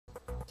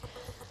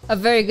A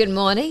very good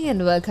morning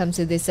and welcome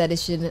to this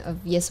edition of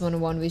Yes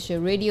 101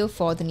 Visual Radio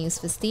for the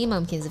Newsfirst team.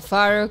 I'm Kinza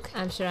Farooq.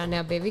 I'm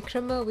Sharanya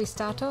Bevikrama. We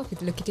start off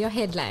with a look at your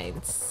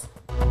headlines.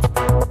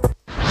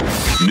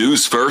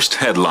 News First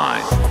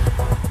headline.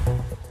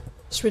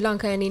 Sri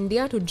Lanka and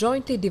India to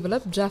jointly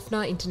develop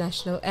Jaffna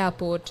International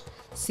Airport.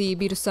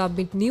 CEB to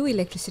submit new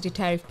electricity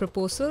tariff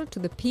proposal to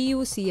the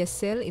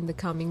PUCSL in the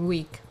coming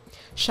week.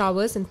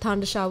 Showers and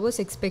thunder showers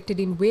expected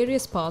in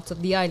various parts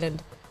of the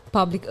island.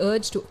 Public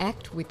urge to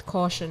act with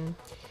caution.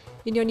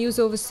 In your news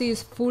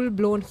overseas,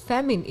 full-blown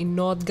famine in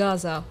North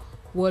Gaza.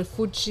 World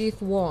Food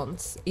Chief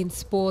warns. In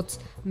sports,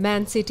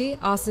 Man City,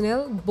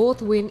 Arsenal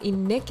both win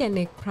in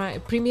neck-and-neck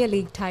Premier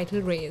League title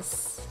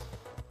race.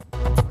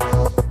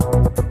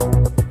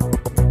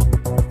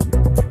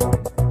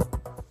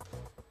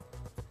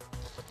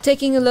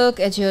 Taking a look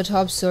at your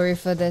top story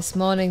for this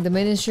morning, the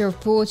Ministry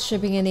of Ports,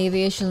 Shipping and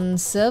Aviation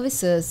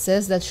Services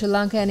says that Sri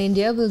Lanka and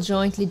India will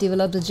jointly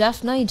develop the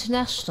Jaffna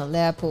International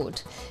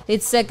Airport.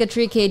 Its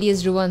Secretary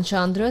KDS Ruwan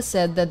Chandra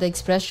said that the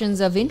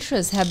expressions of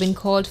interest have been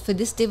called for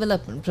this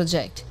development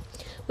project.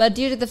 But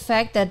due to the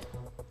fact that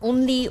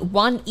only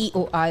one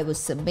EOI was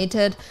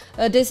submitted,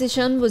 a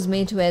decision was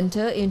made to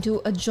enter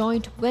into a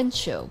joint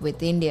venture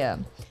with India.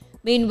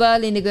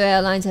 Meanwhile, Indigo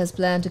Airlines has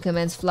planned to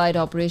commence flight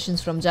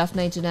operations from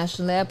Jaffna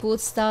International Airport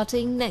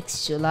starting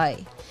next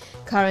July.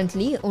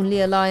 Currently,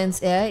 only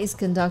Alliance Air is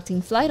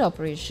conducting flight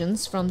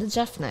operations from the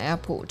Jaffna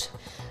Airport.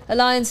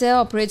 Alliance Air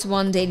operates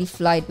one daily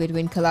flight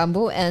between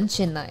Colombo and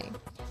Chennai.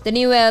 The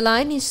new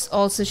airline is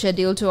also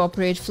scheduled to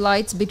operate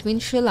flights between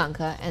Sri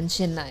Lanka and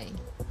Chennai.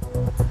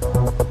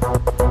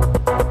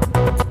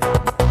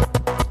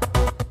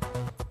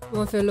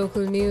 More for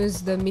local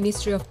news, the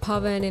Ministry of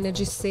Power and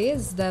Energy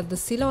says that the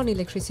Ceylon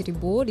Electricity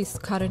Board is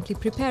currently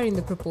preparing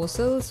the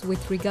proposals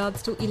with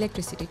regards to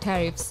electricity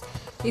tariffs.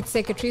 Its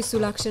Secretary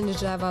Sulakshan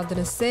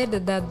Jayawardena said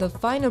that the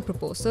final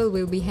proposal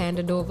will be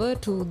handed over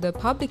to the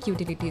Public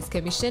Utilities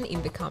Commission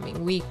in the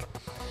coming week.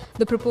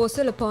 The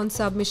proposal upon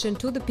submission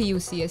to the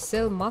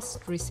PUCSL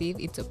must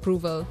receive its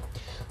approval.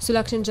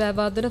 Sulakshan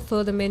Jayawardena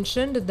further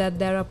mentioned that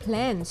there are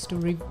plans to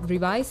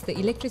revise the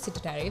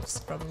electricity tariffs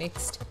from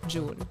next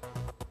June.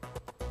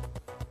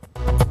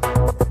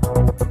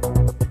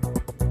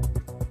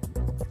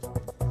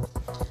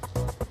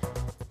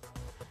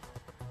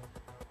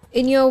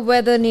 In your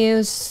weather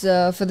news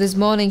for this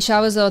morning,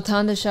 showers or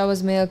thunder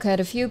showers may occur at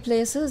a few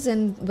places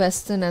in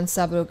western and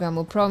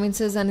Sabaragamu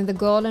provinces and in the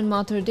Galle and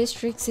Mathura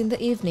districts in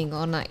the evening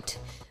or night.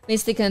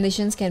 Misty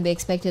conditions can be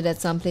expected at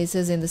some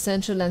places in the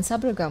central and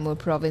Sabaragamu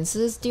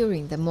provinces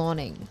during the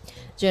morning.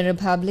 General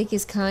public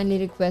is kindly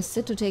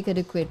requested to take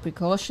adequate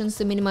precautions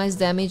to minimize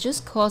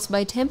damages caused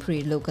by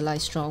temporary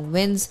localized strong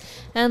winds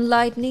and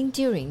lightning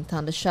during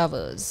thunder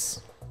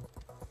showers.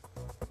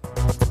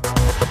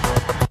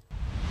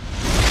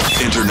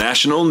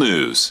 International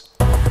news.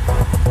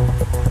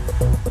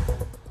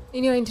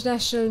 In your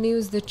international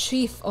news, the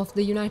chief of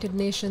the United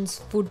Nations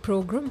Food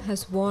Programme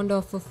has warned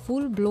of a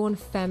full-blown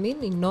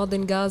famine in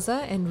northern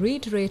Gaza and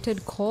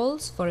reiterated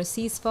calls for a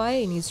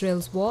ceasefire in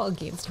Israel's war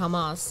against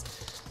Hamas.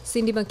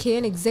 Cindy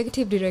McCain,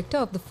 executive director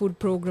of the food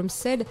programme,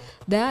 said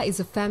there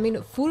is a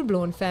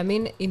full-blown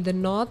famine in the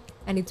north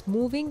and it's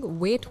moving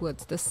way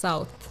towards the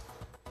south.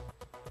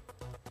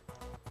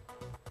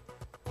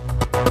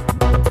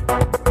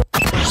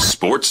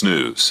 Sports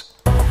news.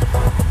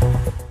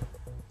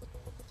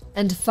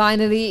 And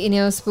finally, in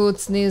your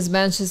sports news,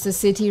 Manchester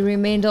City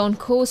remained on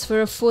course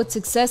for a fourth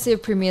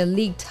successive Premier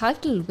League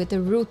title with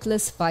a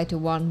ruthless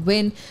 5-1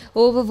 win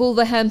over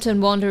Wolverhampton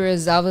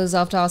Wanderers hours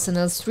after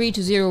Arsenal's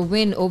 3-0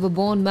 win over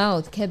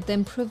Bournemouth kept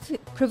them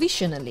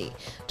provisionally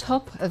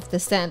top of the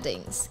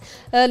standings.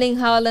 Erling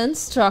Haaland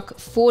struck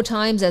 4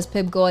 times as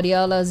Pep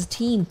Guardiola's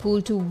team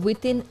pulled to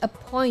within a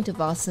point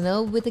of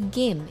Arsenal with a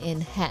game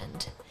in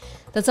hand.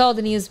 That's all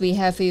the news we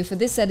have for you for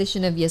this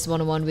edition of Yes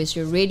 101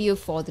 Visual Radio.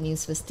 For the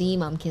Newsfirst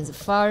team, I'm Kinza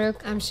Farooq.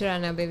 I'm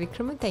Sharanya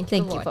Bevikrama. Thank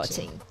you for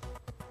watching.